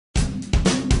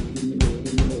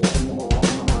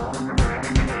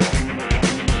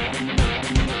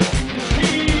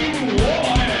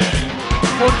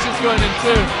He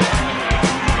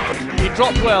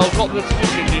dropped well, got the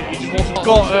decision, he just wasn't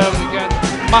got again.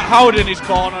 Matt Howard in his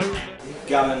corner.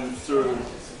 Gannon threw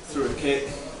a kick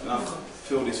and I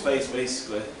filled his face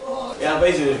basically. Yeah, I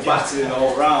basically was battered in the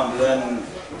whole round, and then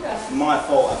my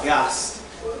fault, I gassed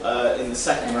in the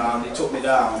second round. He took me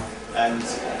down, and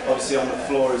obviously on the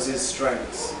floor is his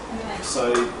strength.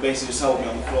 So he basically just held me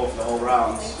on the floor for the whole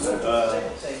round.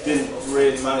 Didn't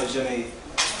really manage any.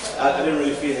 I didn't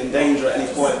really feel in danger at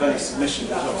any point of any submission,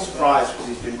 which I was surprised because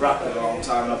he's been grappling a long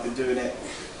time and I've been doing it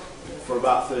for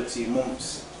about 13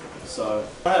 months. So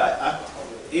I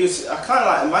kind of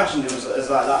like imagined him as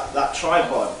like that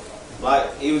tripod.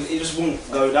 Like he just wouldn't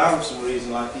go down for some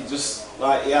reason. Like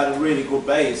he had a really good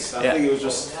base. I think it was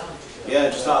just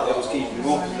that was keeping him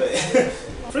up a bit.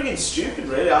 Friggin' stupid,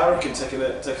 really. I reckon taking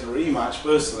a rematch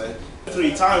personally.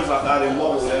 3 times like that in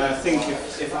wobbled, and I think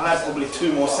if I had probably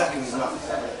 2 more seconds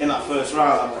in that first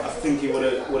round, I think he would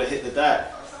have hit the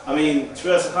deck. I mean, to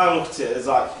be honest, I kind of look at it as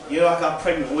like, you know, like how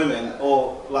pregnant women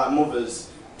or like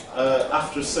mothers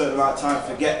after a certain amount of time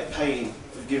forget the pain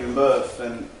of giving birth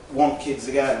and want kids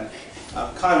again.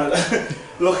 I kind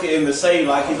of look at him the same,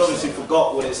 like he's obviously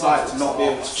forgot what it's like to not be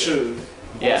able to chew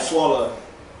or swallow,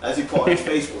 as he put on his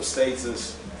Facebook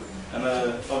status. And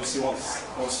obviously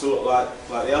wants to look like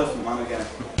the Elephant Man again.